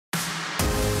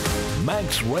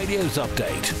Manx Radio's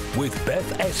Update with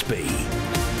Beth Espy.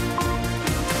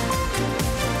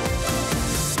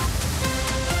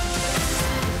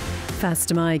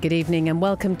 Fastamai, good evening and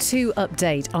welcome to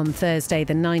Update on Thursday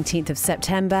the 19th of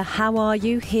September. How are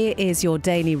you? Here is your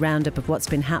daily roundup of what's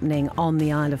been happening on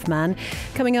the Isle of Man.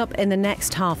 Coming up in the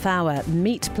next half hour,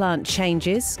 meat plant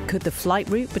changes. Could the flight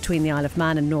route between the Isle of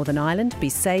Man and Northern Ireland be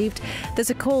saved?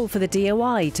 There's a call for the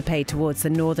DOI to pay towards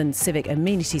the Northern Civic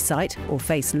Amenity Site or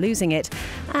face losing it.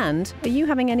 And are you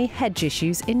having any hedge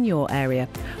issues in your area?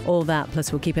 All that,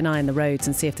 plus we'll keep an eye on the roads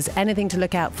and see if there's anything to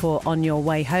look out for on your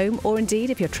way home, or indeed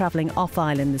if you're travelling off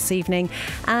island this evening.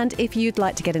 And if you'd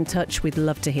like to get in touch, we'd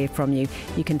love to hear from you.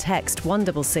 You can text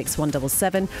 166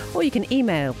 177 or you can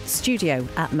email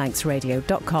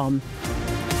studio@manxradio.com.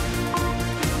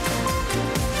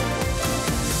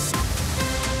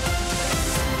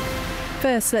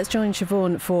 First, let's join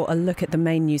Siobhan for a look at the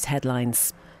main news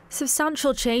headlines.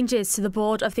 Substantial changes to the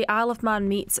board of the Isle of Man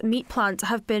meat plant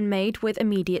have been made with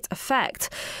immediate effect.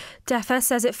 DEFA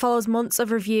says it follows months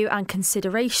of review and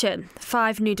consideration.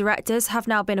 5 new directors have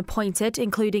now been appointed,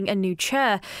 including a new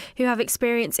chair, who have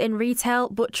experience in retail,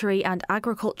 butchery and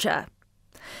agriculture.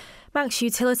 Manx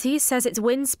Utilities says its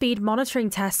wind speed monitoring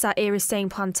tests at Eristane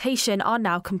Plantation are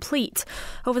now complete.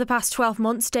 Over the past 12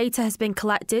 months, data has been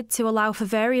collected to allow for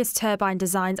various turbine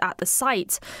designs at the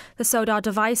site. The SODAR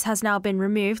device has now been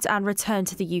removed and returned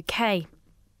to the UK.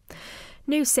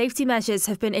 New safety measures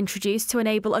have been introduced to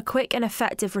enable a quick and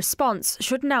effective response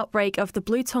should an outbreak of the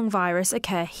blue tongue virus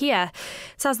occur here.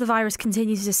 So as the virus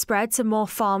continues to spread to more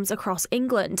farms across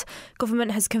England,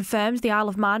 government has confirmed the Isle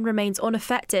of Man remains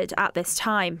unaffected at this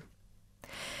time.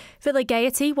 Villa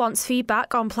Gaiety wants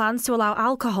feedback on plans to allow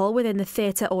alcohol within the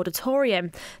theatre auditorium.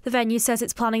 The venue says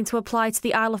it's planning to apply to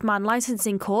the Isle of Man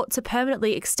Licensing Court to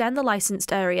permanently extend the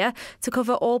licensed area to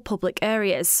cover all public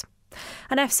areas.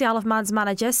 An FC Isle of Man's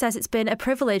manager says it's been a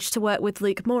privilege to work with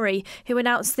Luke Murray, who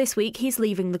announced this week he's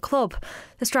leaving the club.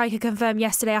 The striker confirmed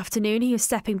yesterday afternoon he was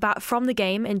stepping back from the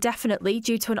game indefinitely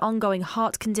due to an ongoing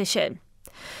heart condition.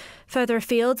 Further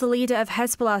afield, the leader of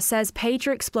Hezbollah says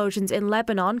pager explosions in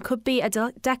Lebanon could be a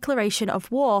declaration of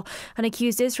war and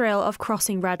accused Israel of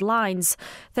crossing red lines.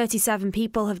 37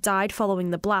 people have died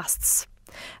following the blasts.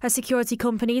 A security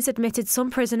company's admitted some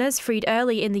prisoners freed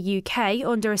early in the UK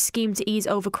under a scheme to ease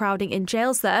overcrowding in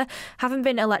jails there haven't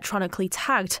been electronically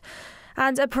tagged.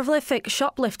 And a prolific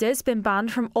shoplifter's been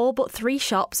banned from all but 3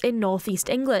 shops in northeast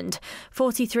England.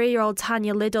 43-year-old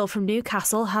Tanya Liddell from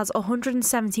Newcastle has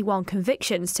 171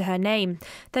 convictions to her name.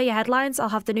 They're your headlines. I'll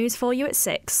have the news for you at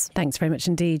 6. Thanks very much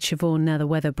indeed, Siobhan. Now the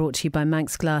weather brought to you by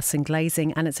Manx Glass and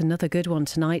Glazing, and it's another good one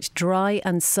tonight. Dry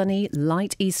and sunny,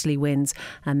 light easterly winds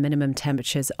and minimum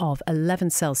temperatures of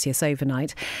 11 Celsius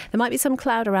overnight. There might be some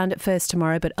cloud around at first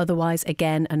tomorrow, but otherwise,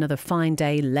 again, another fine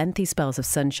day, lengthy spells of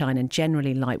sunshine and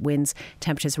generally light winds.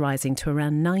 Temperatures rising to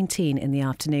around 19 in the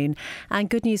afternoon. And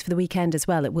good news for the weekend as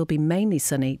well. It will be mainly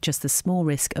sunny, just the small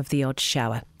risk of the odd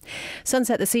shower.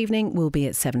 Sunset this evening will be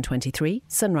at 7:23.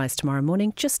 Sunrise tomorrow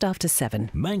morning just after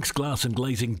 7. Manx Glass and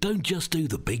Glazing don't just do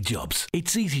the big jobs.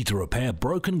 It's easy to repair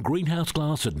broken greenhouse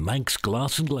glass at Manx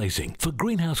Glass and Glazing. For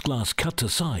greenhouse glass cut to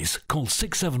size, call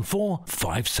 674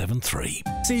 573.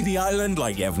 See the island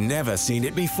like you've never seen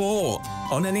it before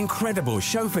on an incredible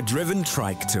chauffeur-driven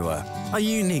trike tour. A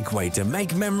unique way to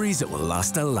make memories that will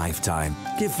last a lifetime.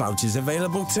 Gift vouchers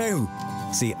available too.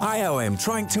 See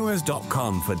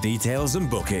iomtriketours.com for details and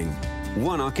booking.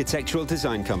 One architectural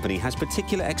design company has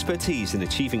particular expertise in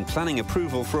achieving planning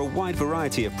approval for a wide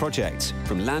variety of projects,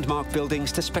 from landmark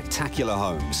buildings to spectacular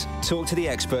homes. Talk to the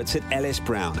experts at Ellis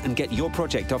Brown and get your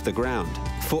project off the ground.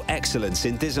 For excellence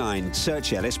in design,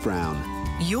 search Ellis Brown.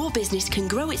 Your business can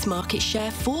grow its market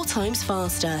share 4 times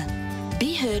faster.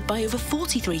 Be heard by over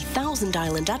 43,000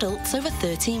 island adults over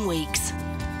 13 weeks.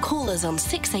 Call us on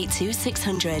 682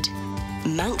 600.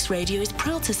 Manx Radio is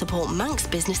proud to support Manx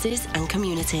businesses and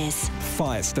communities.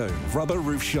 Firestone Rubber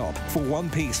Roof Shop for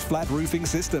one-piece flat roofing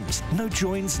systems. No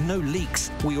joins, no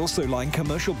leaks. We also line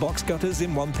commercial box gutters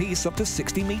in one piece up to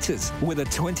 60 metres with a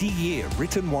 20-year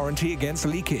written warranty against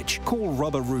leakage. Call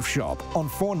Rubber Roof Shop on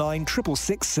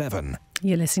 49667.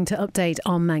 You're listening to Update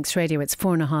on Manx Radio. It's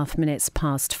 4.5 minutes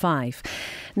past 5.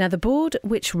 Now, the board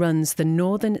which runs the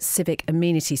Northern Civic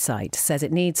Amenity Site says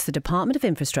it needs the Department of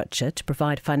Infrastructure to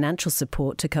provide financial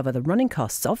support to cover the running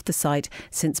costs of the site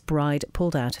since Bride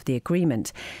pulled out of the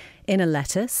agreement. In a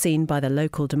letter seen by the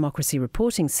local Democracy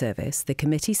Reporting Service, the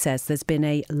committee says there's been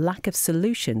a lack of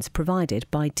solutions provided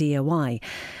by DOI.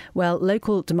 Well,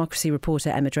 local Democracy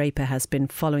reporter Emma Draper has been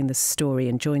following the story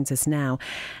and joins us now.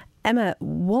 Emma,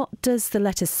 what does the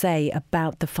letter say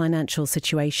about the financial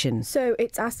situation? So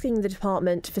it's asking the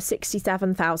department for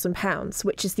 £67,000,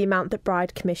 which is the amount that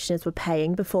bride commissioners were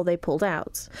paying before they pulled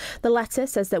out. The letter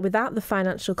says that without the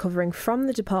financial covering from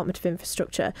the Department of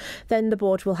Infrastructure, then the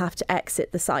board will have to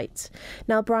exit the site.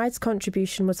 Now, bride's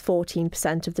contribution was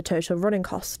 14% of the total running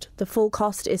cost. The full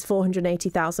cost is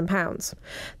 £480,000.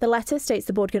 The letter states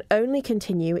the board can only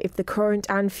continue if the current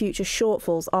and future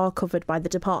shortfalls are covered by the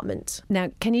department.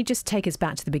 Now, can you just take us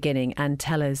back to the beginning and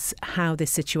tell us how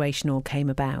this situation all came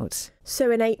about?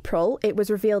 So in April, it was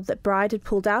revealed that Bride had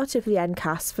pulled out of the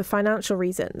NCAS for financial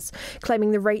reasons, claiming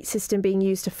the rate system being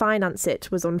used to finance it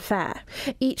was unfair.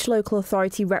 Each local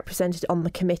authority represented on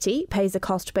the committee pays a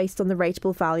cost based on the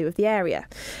rateable value of the area.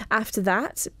 After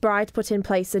that, Bride put in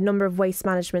place a number of waste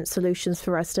management solutions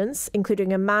for residents,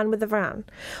 including a man with a van,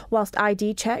 whilst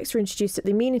ID checks were introduced at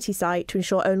the amenity site to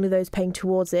ensure only those paying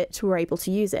towards it were able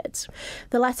to use it.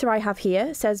 The letter I have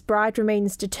here says Bride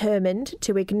remains determined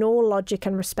to ignore logic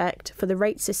and respect for the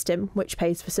rate system which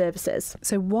pays for services.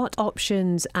 So what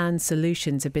options and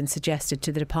solutions have been suggested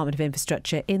to the Department of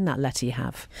Infrastructure in that letter you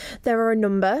have? There are a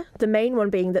number, the main one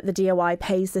being that the DOI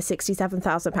pays the £67,000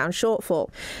 shortfall.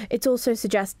 It also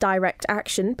suggests direct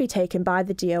action be taken by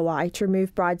the DOI to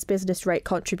remove Bride's business rate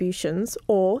contributions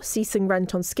or ceasing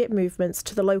rent on skip movements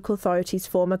to the local authority's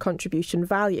former contribution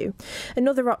value.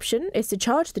 Another option is to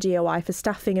charge the DOI for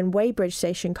staffing and weighbridge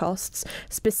station costs,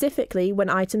 specifically when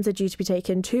items are due to be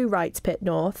taken to Wrights Pit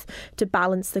North to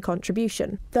balance the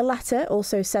contribution. The letter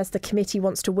also says the committee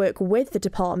wants to work with the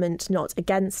department, not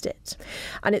against it.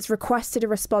 And it's requested a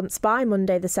response by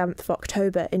Monday the 7th of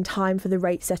October in time for the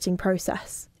rate setting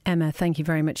process. Emma, thank you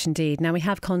very much indeed. Now, we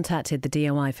have contacted the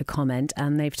DOI for comment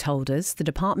and they've told us the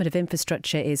Department of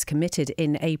Infrastructure is committed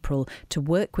in April to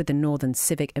work with the Northern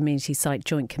Civic Amenity Site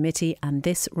Joint Committee, and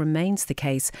this remains the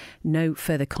case. No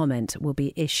further comment will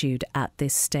be issued at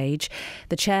this stage.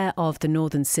 The chair of the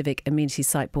Northern Civic Amenity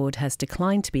Site Board has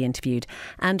declined to be interviewed,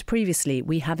 and previously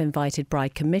we have invited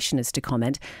Bride commissioners to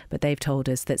comment, but they've told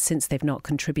us that since they've not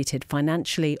contributed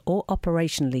financially or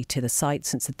operationally to the site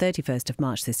since the 31st of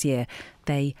March this year,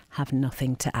 they have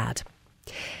nothing to add.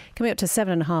 Coming up to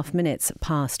 7.5 minutes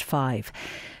past 5.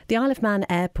 The Isle of Man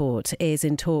Airport is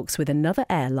in talks with another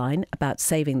airline about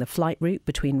saving the flight route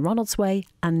between Ronaldsway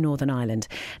and Northern Ireland.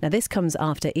 Now, this comes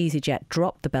after EasyJet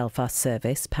dropped the Belfast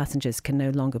service. Passengers can no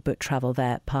longer book travel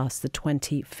there past the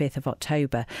 25th of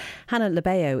October. Hannah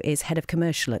Lebeo is head of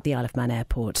commercial at the Isle of Man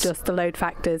Airport. Just the load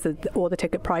factors or the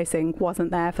ticket pricing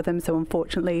wasn't there for them, so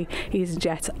unfortunately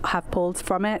EasyJet have pulled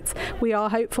from it. We are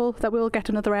hopeful that we'll get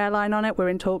another airline on it. We're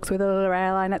in talks with another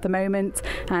airline at the moment,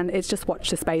 and it's just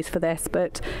watch the space for this,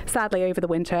 but sadly over the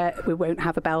winter we won't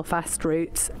have a Belfast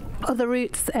route. Other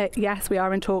routes, yes, we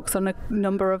are in talks on a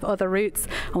number of other routes.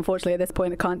 Unfortunately at this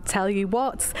point I can't tell you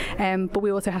what, but we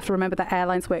also have to remember that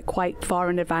airlines work quite far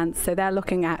in advance, so they're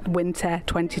looking at winter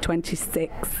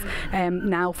 2026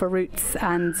 now for routes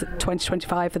and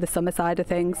 2025 for the summer side of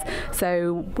things,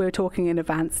 so we're talking in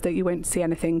advance that you won't see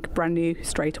anything brand new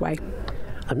straight away.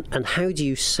 And how do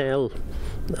you sell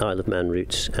Isle of Man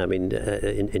routes? I mean,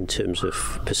 in terms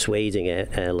of persuading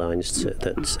airlines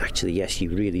that actually, yes,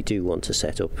 you really do want to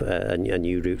set up a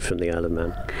new route from the Isle of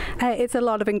Man? It's a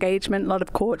lot of engagement, a lot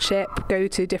of courtship, go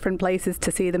to different places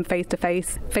to see them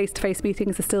face-to-face. Face-to-face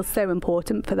meetings are still so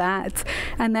important for that.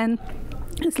 And then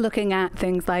it's looking at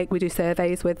things like we do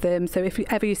surveys with them, so if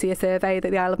ever you see a survey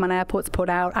that the Isle of Man Airport's put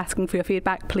out asking for your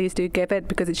feedback, please do give it,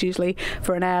 because it's usually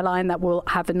for an airline that will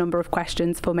have a number of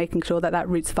questions for making sure that that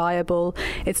route's viable.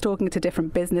 It's talking to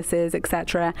different businesses,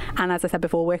 etc., and as I said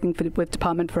before, working with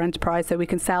Department for Enterprise so we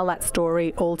can sell that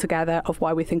story all together of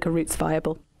why we think a route's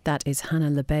viable. That is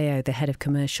Hannah Lebeo, the head of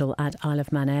commercial at Isle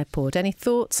of Man Airport. Any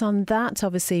thoughts on that?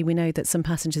 Obviously, we know that some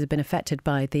passengers have been affected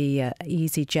by the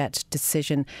EasyJet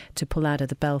decision to pull out of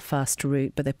the Belfast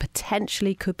route, but there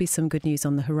potentially could be some good news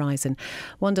on the horizon.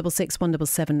 166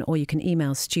 177, or you can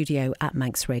email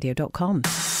studio@manxradio.com.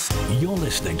 You're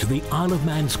listening to the Isle of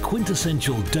Man's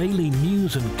quintessential daily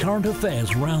news and current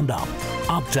affairs roundup.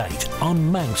 Update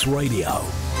on Manx Radio.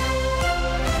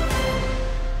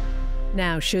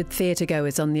 Now, should theatre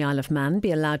goers on the Isle of Man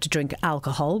be allowed to drink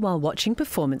alcohol while watching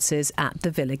performances at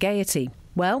the Villa Gaiety?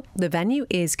 Well, the venue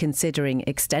is considering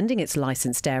extending its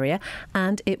licensed area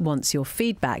and it wants your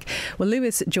feedback. Well,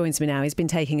 Lewis joins me now. He's been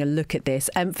taking a look at this.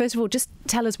 First of all, just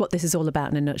tell us what this is all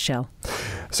about in a nutshell.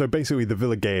 So basically, the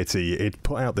Villa Gaiety, it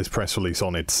put out this press release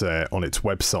on its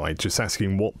website just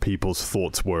asking what people's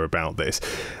thoughts were about this.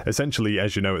 Essentially,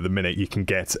 as you know, at the minute, you can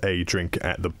get a drink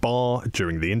at the bar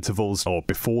during the intervals or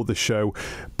before the show,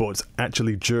 but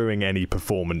actually during any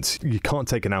performance, you can't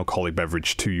take an alcoholic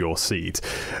beverage to your seat.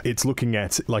 It's looking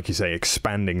at, like you say,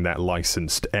 expanding that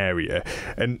licensed area.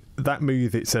 And that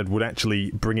move, it said, would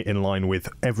actually bring it in line with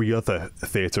every other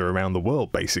theatre around the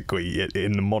world, basically.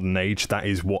 In the modern age, that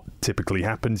is what typically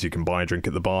happens. You can buy a drink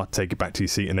at the bar, take it back to your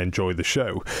seat and enjoy the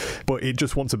show. But it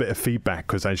just wants a bit of feedback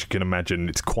because, as you can imagine,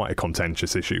 it's quite a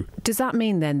contentious issue. Does that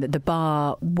mean then that the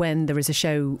bar, when there is a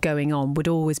show going on, would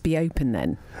always be open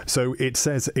then? So it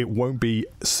says it won't be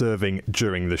serving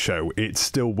during the show. It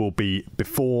still will be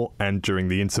before and during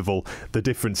the interval. The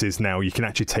difference is now you can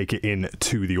actually take it in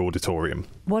to the auditorium.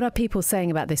 What are people saying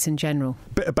about this in general?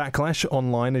 Bit of backlash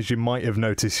online, as you might have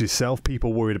noticed yourself.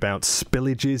 People worried about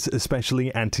spillages,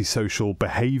 especially antisocial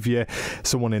behaviour.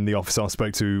 Someone in the office I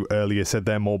spoke to earlier said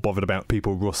they're more bothered about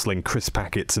people rustling crisp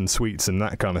packets and sweets and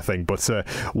that kind of thing. But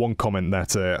one comment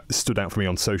that stood out for me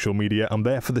on social media: I'm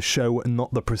there for the show,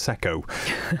 not the Prosecco.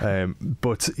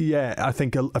 But yeah, I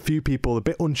think a few people are a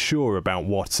bit unsure about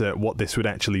what this would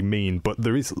actually mean. But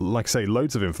there is, like I say,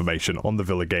 loads of information on the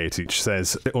Villa Gaiety, which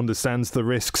says it understands the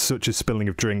risks such as spilling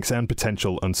of drinks and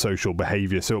potential unsocial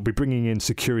behaviour. So it'll be bringing in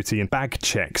security and bag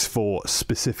checks for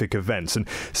specific events. And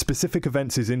specific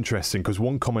events is interesting because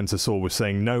one comment I saw was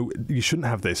saying, no, you shouldn't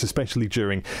have this, especially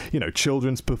during,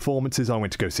 children's performances. I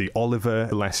went to go see Oliver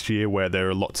last year, where there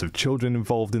are lots of children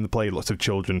involved in the play, lots of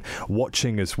children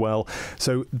watching as well.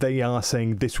 So they are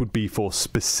saying this would be for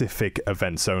specific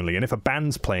events only. And if a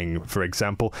band's playing, for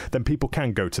example, then people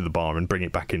can go to the bar and bring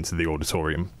it back into the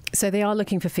auditorium. So they are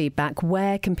looking for feedback.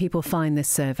 Where can people find this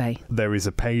survey? There is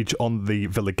a page on the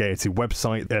Villa Gaiety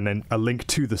website and then a link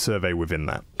to the survey within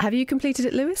that. Have you completed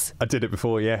it, Lewis? I did it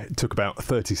before, yeah. It took about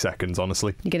 30 seconds,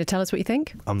 honestly. You going to tell us what you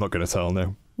think? I'm not going to tell,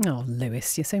 no. Oh,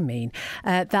 Lewis, you're so mean.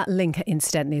 That link,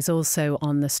 incidentally, is also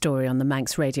on the story on the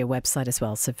Manx Radio website as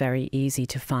well, so very easy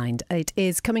to find. It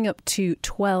is coming up to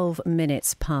 12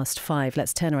 minutes past 5.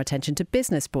 Let's turn our attention to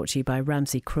business, brought to you by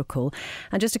Ramsey Crookall.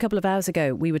 And just a couple of hours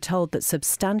ago, we were told that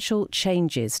substantial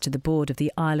changes to the board of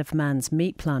the Isle of Man's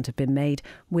meat plant have been made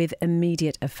with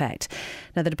immediate effect.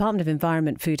 Now, the Department of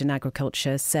Environment, Food and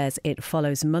Agriculture says it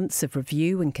follows months of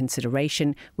review and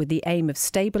consideration with the aim of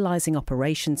stabilising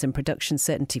operations and production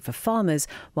certainty for farmers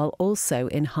while also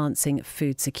enhancing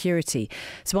food security.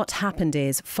 So what's happened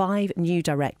is 5 new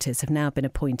directors have now been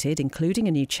appointed, including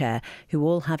a new chair, who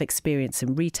all have experience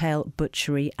in retail,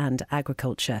 butchery and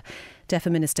agriculture.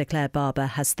 DEFRA Minister Claire Barber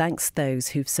has thanked those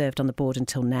who've served on the board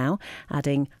until now,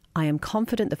 adding, I am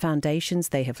confident the foundations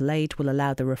they have laid will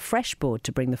allow the refreshed board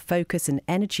to bring the focus and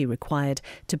energy required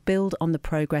to build on the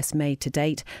progress made to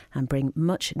date and bring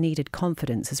much needed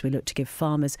confidence as we look to give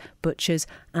farmers, butchers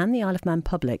and the Isle of Man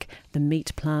public the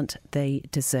meat plant they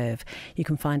deserve. You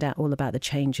can find out all about the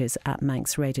changes at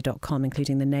manxradio.com,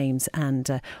 including the names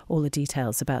and all the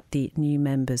details about the new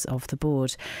members of the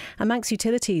board. And Manx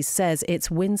Utilities says its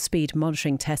wind speed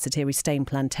monitoring tests at Erie Stane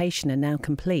Plantation are now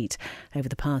complete. Over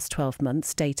the past 12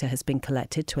 months, data has been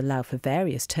collected to allow for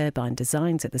various turbine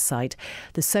designs at the site.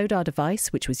 The SODAR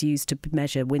device, which was used to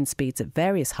measure wind speeds at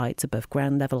various heights above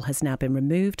ground level, has now been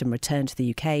removed and returned to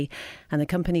the UK. And the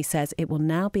company says it will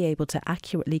now be able to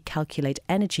accurately calculate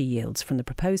energy yields from the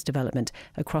proposed development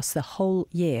across the whole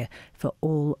year for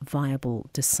all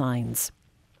viable designs.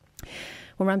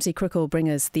 Well, Ramsey Crookall bring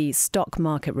us the stock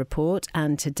market report,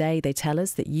 and today they tell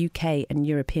us that UK and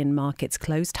European markets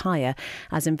closed higher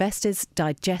as investors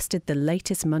digested the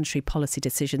latest monetary policy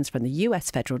decisions from the US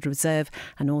Federal Reserve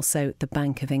and also the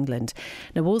Bank of England.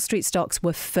 Now, Wall Street stocks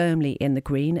were firmly in the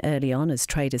green early on as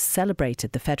traders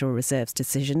celebrated the Federal Reserve's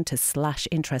decision to slash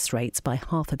interest rates by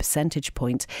 0.5 percentage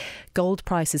point. Gold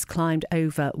prices climbed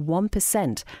over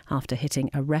 1% after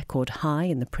hitting a record high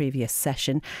in the previous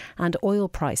session, and oil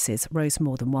prices rose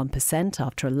more than 1%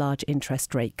 after a large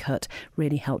interest rate cut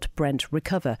really helped Brent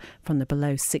recover from the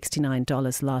below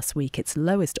 $69 last week, its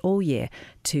lowest all year,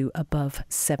 to above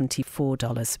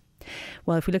 $74.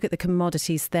 Well, if we look at the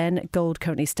commodities then, gold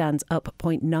currently stands up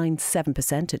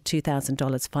 0.97% at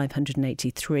 $2,000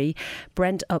 583.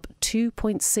 Brent up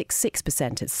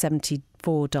 2.66% at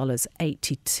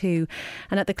 $4.82.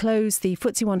 And at the close, the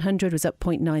FTSE 100 was up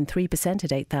 0.93%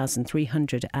 at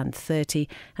 8,330.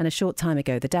 And a short time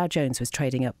ago, the Dow Jones was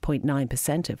trading up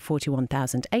 0.9% at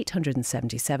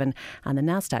 41,877. And the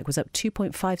Nasdaq was up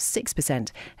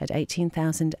 2.56% at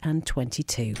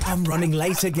 18,022. I'm running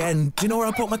late again. Do you know where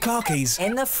I put my car keys?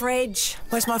 In the fridge.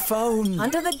 Where's my phone?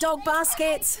 Under the dog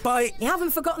basket. Bye. You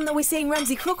haven't forgotten that we're seeing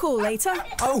Ramsey Crookall later?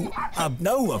 Oh,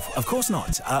 no, of course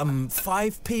not.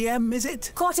 5 p.m, is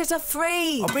it?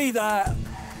 2:45. I'll be there.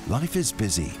 Life is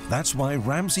busy. That's why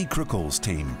Ramsey Crookall's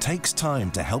team takes time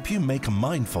to help you make a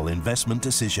mindful investment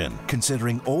decision,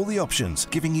 considering all the options,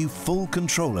 giving you full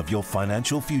control of your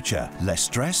financial future. Less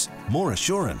stress, more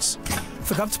assurance.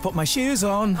 Forgot to put my shoes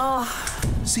on.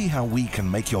 See how we can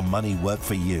make your money work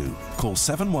for you. Call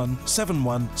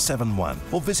 717171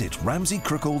 or visit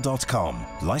ramseycrookall.com.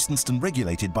 Licensed and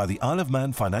regulated by the Isle of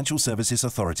Man Financial Services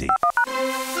Authority.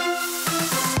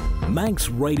 Manx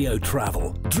Radio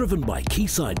Travel, driven by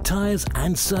Quayside Tyres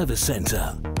and Service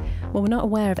Centre. Well, we're not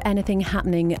aware of anything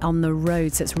happening on the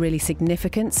roads that's really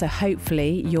significant, so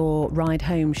hopefully your ride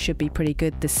home should be pretty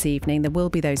good this evening. There will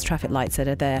be those traffic lights that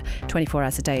are there 24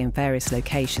 hours a day in various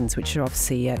locations, which are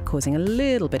obviously causing a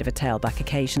little bit of a tailback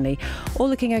occasionally. All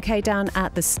looking okay down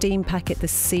at the steam packet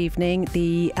this evening.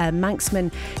 The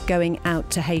Manxmen going out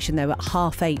to Heysham, though, at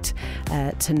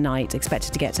 8:30 tonight.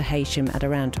 Expected to get to Heysham at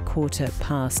around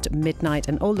midnight,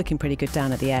 and all looking pretty good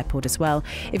down at the airport as well.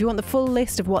 If you want the full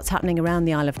list of what's happening around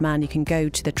the Isle of Man, you can go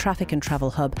to the Traffic and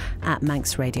Travel Hub at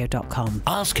manxradio.com.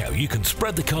 Ask how you can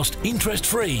spread the cost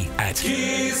interest-free at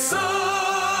Quayside.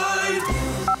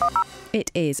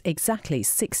 It is exactly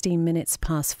 16 minutes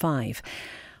past 5.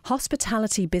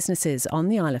 Hospitality businesses on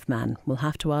the Isle of Man will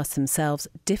have to ask themselves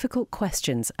difficult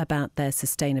questions about their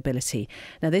sustainability.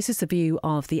 Now, this is the view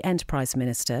of the Enterprise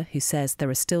Minister, who says there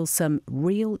are still some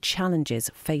real challenges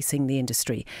facing the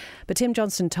industry. But Tim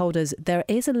Johnston told us there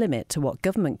is a limit to what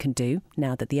government can do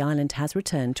now that the island has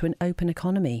returned to an open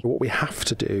economy. What we have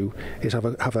to do is have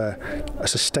a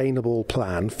sustainable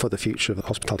plan for the future of the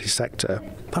hospitality sector.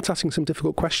 That's asking some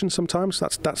difficult questions sometimes.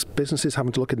 That's businesses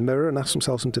having to look in the mirror and ask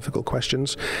themselves some difficult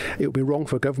questions. It would be wrong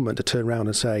for a government to turn around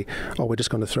and say, "Oh, we're just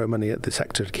going to throw money at the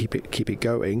sector to keep it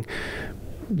going."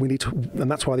 We need to,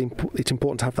 and that's why it's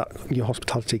important to have that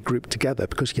hospitality group together,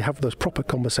 because you have those proper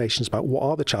conversations about what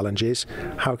are the challenges,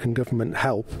 how can government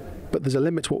help. But there's a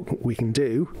limit to what we can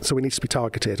do, so we need to be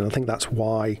targeted. And I think that's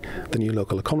why the new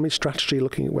local economy strategy,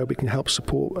 looking at where we can help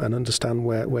support and understand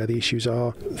where the issues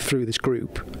are through this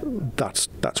group, that's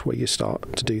where you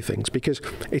start to do things. Because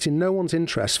it's in no one's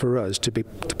interest for us to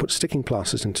put sticking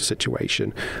plasters into a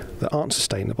situation that aren't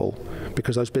sustainable,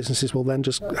 because those businesses will then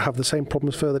just have the same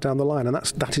problems further down the line, and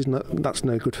that's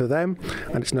no good for them,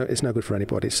 and it's no good for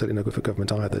anybody. It's certainly no good for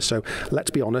government either. So let's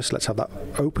be honest. Let's have that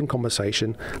open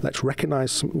conversation. Let's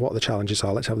recognise what the challenges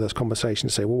are. Let's have those conversations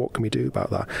and say, well, what can we do about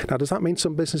that? Now, does that mean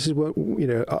some businesses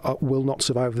will not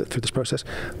survive through this process?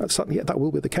 That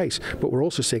will be the case. But we're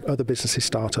also seeing other businesses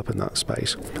start up in that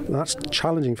space. And that's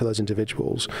challenging for those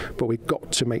individuals, but we've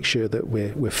got to make sure that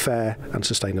we're fair and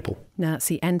sustainable. Now, it's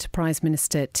the Enterprise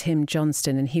Minister, Tim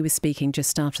Johnston, and he was speaking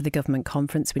just after the government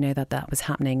conference. We know that was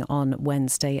happening on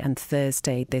Wednesday and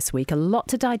Thursday this week. A lot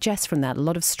to digest from that. A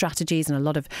lot of strategies and a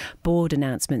lot of board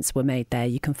announcements were made there.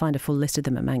 You can find a full list of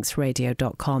them at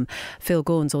manxradio.com. Phil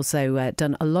Gaughan's also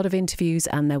done a lot of interviews,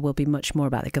 and there will be much more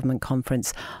about the government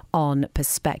conference on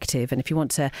Perspective. And if you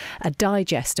want a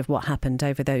digest of what happened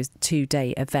over those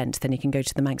 2-day event, then you can go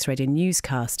to the Manx Radio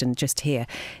newscast and just hear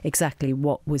exactly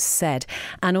what was said.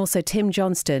 And also Tim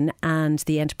Johnston and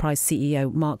the Enterprise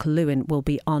CEO Mark Lewin will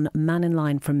be on Man in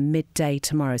Line from midday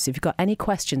tomorrow. So if you've got any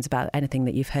questions about anything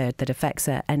that you've heard that affects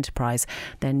Enterprise,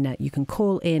 then you can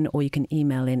call in or you can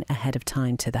email in ahead of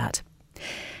time to that.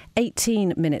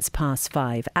 18 minutes past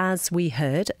 5. As we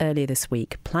heard earlier this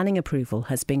week, planning approval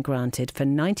has been granted for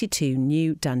 92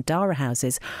 new Dandara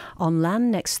houses on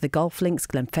land next to the golf links,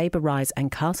 Glenfaber Rise and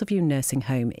Castleview Nursing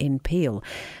Home in Peel.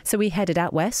 So we headed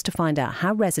out west to find out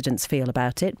how residents feel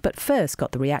about it, but first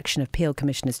got the reaction of Peel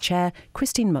Commissioner's Chair,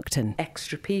 Christine Muckton.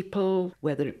 Extra people,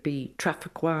 whether it be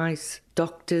traffic-wise,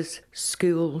 doctors,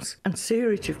 schools and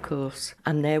sewerage, of course.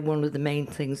 And they're one of the main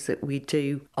things that we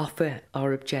do offer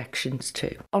our objections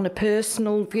to. On a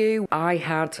personal view, I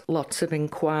had lots of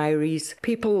inquiries.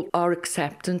 People are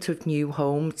acceptant of new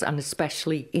homes, and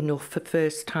especially enough for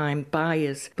first-time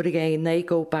buyers. But again, they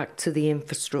go back to the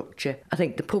infrastructure. I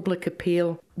think the public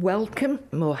appeal welcome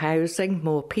more housing,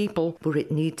 more people, but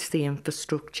it needs the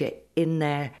infrastructure in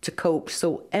there to cope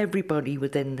so everybody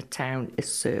within the town is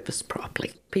serviced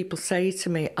properly. People say to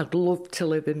me, I'd love to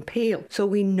live in Peel. So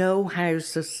we know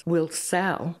houses will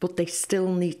sell, but they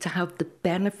still need to have the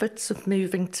benefits of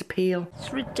moving to Peel.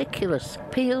 It's ridiculous.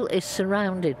 Peel is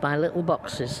surrounded by little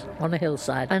boxes on a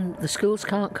hillside, and the schools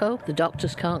can't cope, the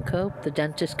doctors can't cope, the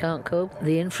dentists can't cope,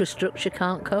 the infrastructure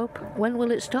can't cope. When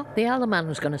will it stop? The Isle of Man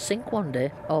was going to sink one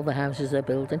day, all the houses they're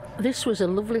building. This was a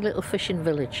lovely little fishing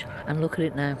village, and look at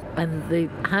it now. And the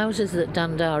houses that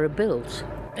Dandara built,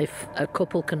 if a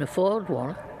couple can afford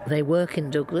one, they work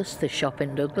in Douglas, they shop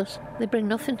in Douglas, they bring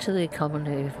nothing to the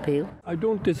economy of Peel. I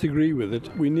don't disagree with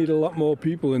it. We need a lot more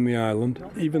people in the island,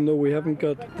 even though we haven't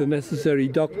got the necessary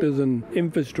doctors and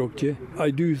infrastructure. I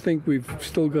do think we've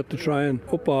still got to try and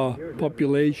up our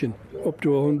population up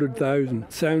to 100,000.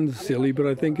 Sounds silly, but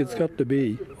I think it's got to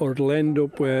be, or it'll end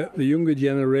up where the younger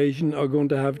generation are going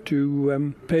to have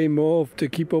to pay more to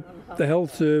keep up the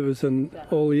health service and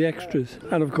all the extras.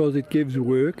 And of course it gives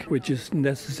work, which is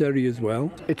necessary as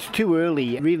well. It's too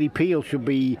early. Really, Peel should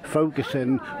be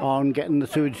focusing on getting the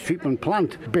sewage treatment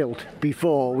plant built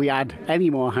before we add any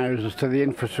more houses to the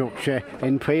infrastructure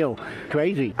in Peel.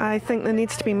 Crazy. I think there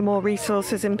needs to be more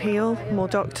resources in Peel, more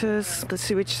doctors. The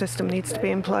sewage system needs to be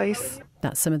in place.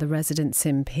 That's some of the residents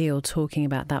in Peel talking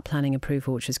about that planning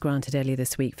approval which was granted earlier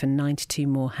this week for 92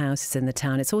 more houses in the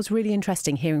town. It's always really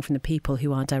interesting hearing from the people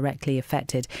who are directly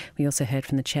affected. We also heard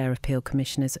from the Chair of Peel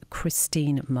Commissioners,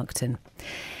 Christine Muckton.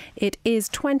 It is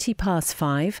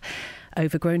 5:20.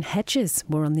 Overgrown hedges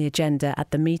were on the agenda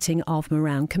at the meeting of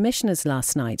Moran Commissioners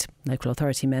last night. Local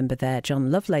authority member there, John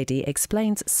Lovelady,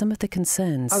 explains some of the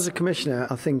concerns. As a commissioner,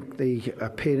 I think the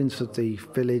appearance of the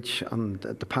village and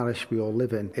the parish we all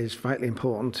live in is vitally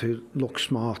important to look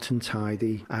smart and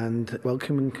tidy and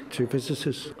welcoming to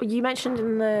visitors. You mentioned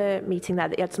in the meeting there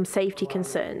that you had some safety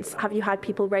concerns. Have you had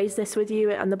people raise this with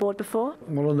you and the board before?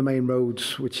 One of the main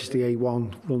roads, which is the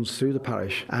A1, runs through the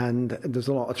parish, and there's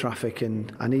a lot of traffic,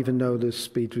 and even though there's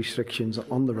speed restrictions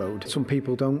on the road, some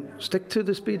people don't stick to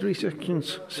the speed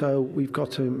restrictions, so we've got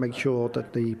to make sure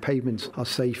that the pavements are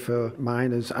safe for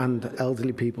minors and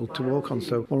elderly people to walk on.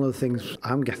 So one of the things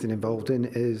I'm getting involved in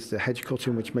is the hedge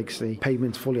cutting, which makes the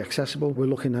pavements fully accessible. We're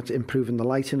looking at improving the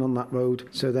lighting on that road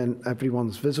so then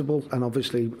everyone's visible, and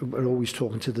obviously we're always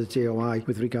talking to the DOI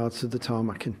with regards to the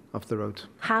tarmacking of the road.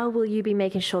 How will you be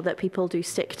making sure that people do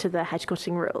stick to the hedge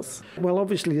cutting rules? Well,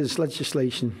 obviously there's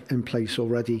legislation in place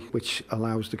already which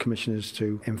allows the commissioners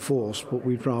to enforce, but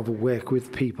we'd rather work with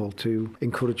people to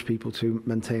encourage people to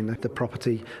maintain the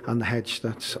property and the hedge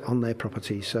that's on their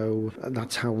property. So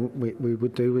that's how we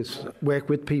would do, is work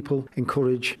with people,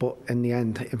 encourage, but in the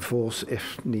end enforce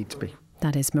if need to be.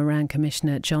 That is Moran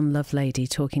Commissioner John Lovelady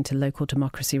talking to local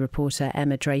democracy reporter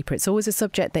Emma Draper. It's always a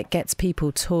subject that gets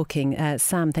people talking.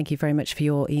 Sam, thank you very much for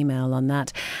your email on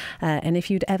that. And if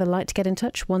you'd ever like to get in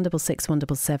touch, 166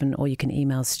 177, or you can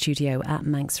email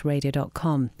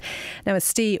studio@manxradio.com. Now, a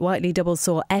Steve Whiteley double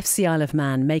saw FC Isle of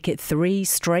Man make it 3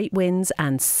 straight wins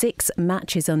and 6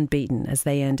 matches unbeaten as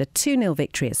they earned a 2-0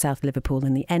 victory at South Liverpool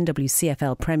in the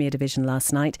NWCFL Premier Division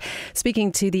last night.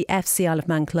 Speaking to the FC Isle of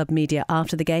Man club media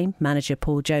after the game, manager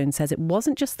Paul Jones says it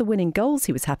wasn't just the winning goals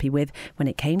he was happy with when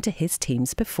it came to his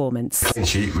team's performance. Clean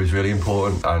sheet was really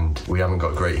important, and we haven't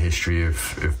got a great history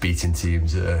of beating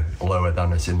teams that are lower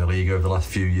than us in the league over the last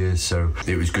few years, so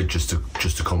it was good just to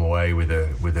come away with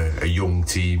a young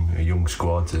team, a young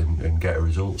squad, and get a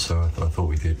result. So I thought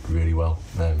we did really well,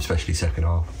 especially second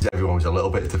half. Everyone was a little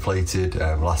bit deflated.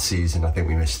 Last season I think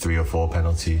we missed 3 or 4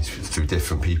 penalties through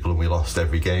different people, and we lost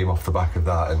every game off the back of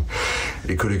that, and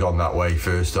it could have gone that way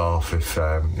first half if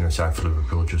South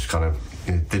Liverpool just kind of,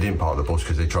 they didn't park the bus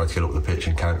because they tried to get up the pitch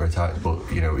and counter-attack, but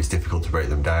it's difficult to break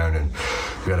them down, and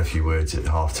we had a few words at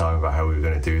half-time about how we were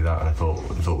going to do that, and I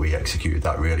thought we executed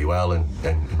that really well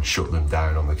and shut them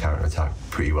down on the counter-attack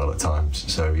pretty well at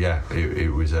times. So yeah,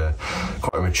 it was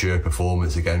quite a mature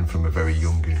performance again from a very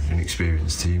young and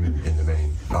inexperienced team in the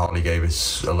main. Hartley gave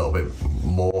us a little bit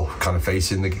more kind of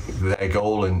facing their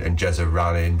goal, and Jezza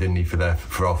ran in, didn't he,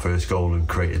 for our first goal and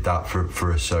created that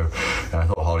for us. So I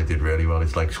thought Hartley did really well.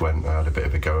 His legs went. I had a bit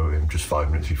of a go at him just 5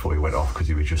 minutes before he went off because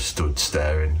he was just stood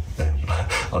staring, and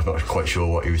I'm not quite sure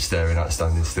what he was staring at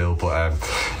standing still, but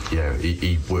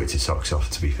he worked his socks off,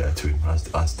 to be fair to him,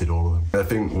 as did all of them. I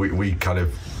think we kind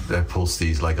of pulsed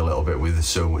his leg a little bit with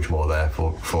so much more there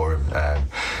for him.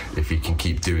 If he can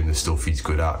keep doing the stuff he's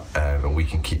good at, and we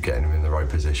can keep getting him in the right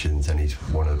positions, and he's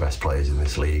one of the best players in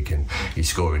this league, and he's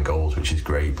scoring goals, which is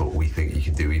great, but we think he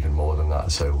can do even more than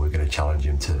that, so we're going to challenge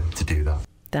him to do that.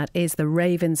 That is the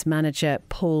Ravens manager,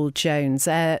 Paul Jones.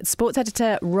 Sports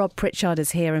editor Rob Pritchard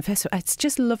is here. And first of all, it's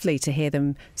just lovely to hear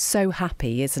them so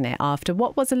happy, isn't it? After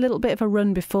what was a little bit of a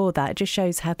run before that, it just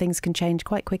shows how things can change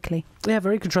quite quickly. Yeah,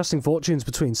 very contrasting fortunes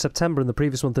between September and the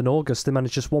previous month in August. They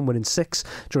managed just 1 win in 6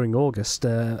 during August.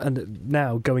 And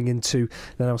now going into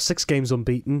 6 games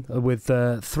unbeaten with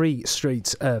 3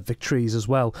 straight victories as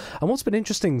well. And what's been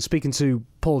interesting, speaking to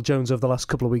Paul Jones over the last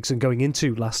couple of weeks and going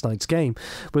into last night's game,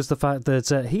 was the fact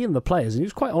that he and the players, and he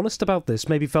was quite honest about this,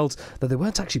 maybe felt that they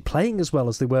weren't actually playing as well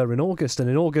as they were in August. And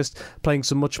in August, playing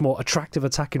some much more attractive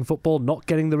attacking football, not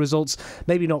getting the results,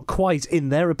 maybe not quite, in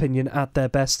their opinion, at their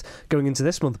best going into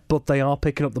this month, but they are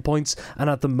picking up the points, and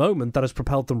at the moment that has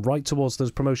propelled them right towards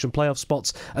those promotion playoff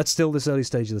spots at still this early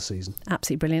stage of the season.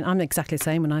 Absolutely brilliant. I'm exactly the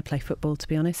same when I play football, to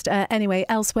be honest. Anyway,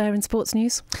 elsewhere in sports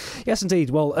news? Yes,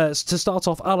 indeed. Well, to start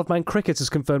off, Isle of Man Cricket has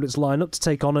confirmed its lineup to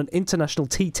take on an international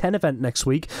T10 event next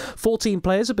week. 14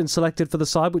 players have been selected for the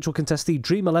side, which will contest the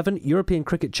Dream 11 European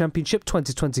Cricket Championship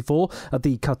 2024 at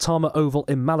the Cartama Oval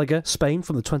in Malaga, Spain,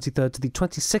 from the 23rd to the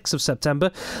 26th of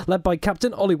September. Led by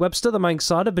captain Ollie Webster, the Manx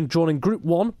side have been drawn in Group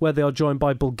 1, where they are joined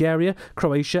by Bulgaria,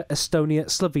 Croatia, Estonia,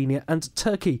 Slovenia and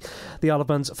Turkey. The Isle of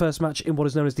Man's first match in what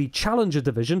is known as the Challenger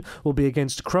Division will be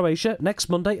against Croatia next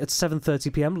Monday at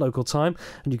 7:30pm local time,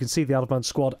 and you can see the Isle of Man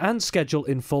squad and schedule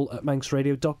in full at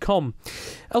manxradio.com.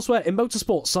 Elsewhere in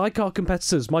motorsport, sidecar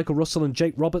competitors Michael Russell and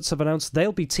Jake Roberts have announced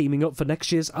they'll be teaming up for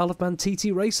next year's Isle of Man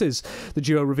TT races. The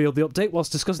duo revealed the update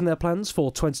whilst discussing their plans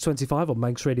for 2025 on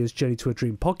Manx Radio's Journey to a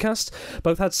Dream podcast.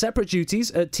 Both had separate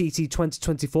duties at TT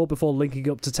 2024 before linking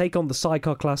up to take on the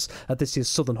sidecar class at this year's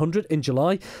Southern 100 in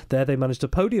July. There they managed a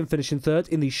podium, finishing third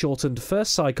in the shortened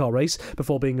first sidecar race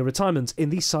before being a retirement in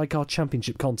the sidecar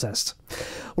championship contest.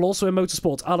 Well, also in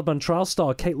motorsport, Isle of Man trial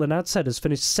star Caitlin Adshead has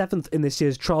finished 7th in this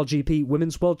year's Trial GP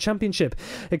Women's World Championship.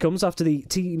 It comes after the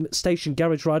Team Station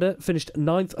Garage rider finished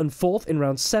 9th and 4th in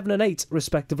rounds 7 and 8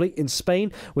 respectively in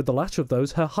Spain, with the latter of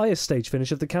those her highest stage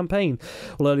finish of the campaign.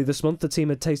 Well, early this month the team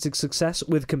had tasted success,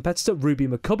 with competitor Ruby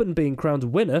McCubbin being crowned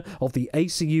winner of the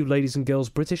ACU Ladies and Girls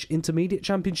British Intermediate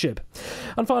Championship.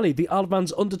 And finally, the Isle of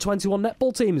Man's under-21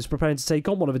 netball team is preparing to take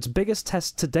on one of its biggest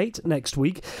tests to date next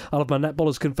week. Isle of Man Netball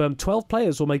has confirmed 12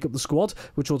 players will make up the squad,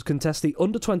 which will contest the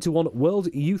under-21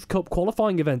 World Youth Cup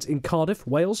qualifying event in Cardiff,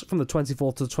 Wales, from the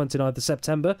 24th to the 29th of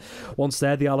September. Once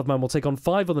there, the Isle of Man will take on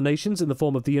 5 other nations in the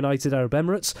form of the United Arab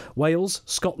Emirates, Wales,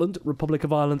 Scotland, Republic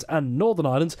of Ireland and Northern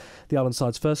Ireland. The island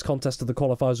side's first contest of the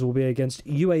qualifiers will be against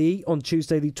UAE on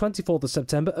Tuesday the 24th of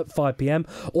September at 5pm.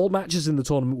 All matches in the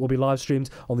tournament will be live streamed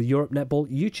on the Europe Netball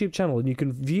YouTube channel, and you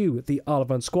can view the Isle of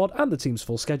Man squad and the team's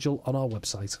full schedule on our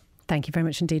website. Thank you very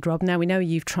much indeed, Rob. Now, we know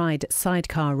you've tried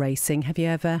sidecar racing. Have you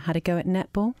ever had a go at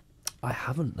netball? I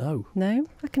haven't, no. No?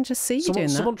 I can just see you doing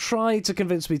that. Someone tried to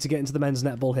convince me to get into the men's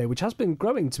netball here, which has been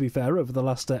growing, to be fair, over the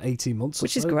last 18 months.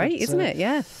 Which is great, isn't it?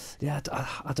 Yeah. Yeah,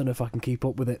 I don't know if I can keep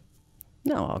up with it.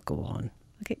 No, I'll go on.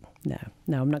 Okay. No,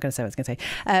 I'm not going to say what I was going to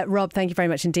say. Rob, thank you very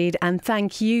much indeed. And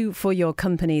thank you for your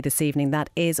company this evening.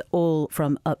 That is all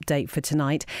from Update for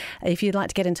tonight. If you'd like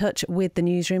to get in touch with the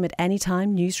newsroom at any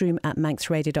time,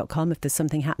 newsroom@manxradio.com. If there's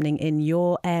something happening in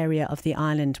your area of the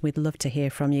island, we'd love to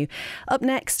hear from you. Up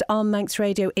next on Manx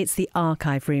Radio, it's the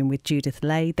Archive Room with Judith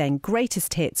Lay, then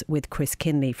Greatest Hits with Chris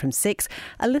Kinley from 6,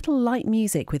 a little light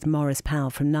music with Morris Powell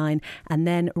from 9, and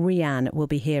then Rianne will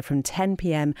be here from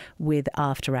 10pm with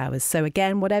After Hours. So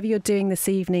again, whatever you're doing this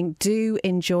evening, do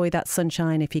enjoy that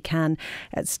sunshine if you can.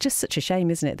 It's just such a shame,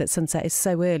 isn't it, that sunset is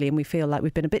so early and we feel like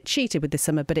we've been a bit cheated with this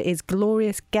summer, but it is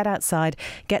glorious. Get outside,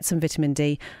 get some vitamin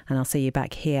D, and I'll see you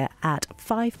back here at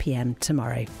 5pm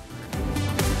tomorrow.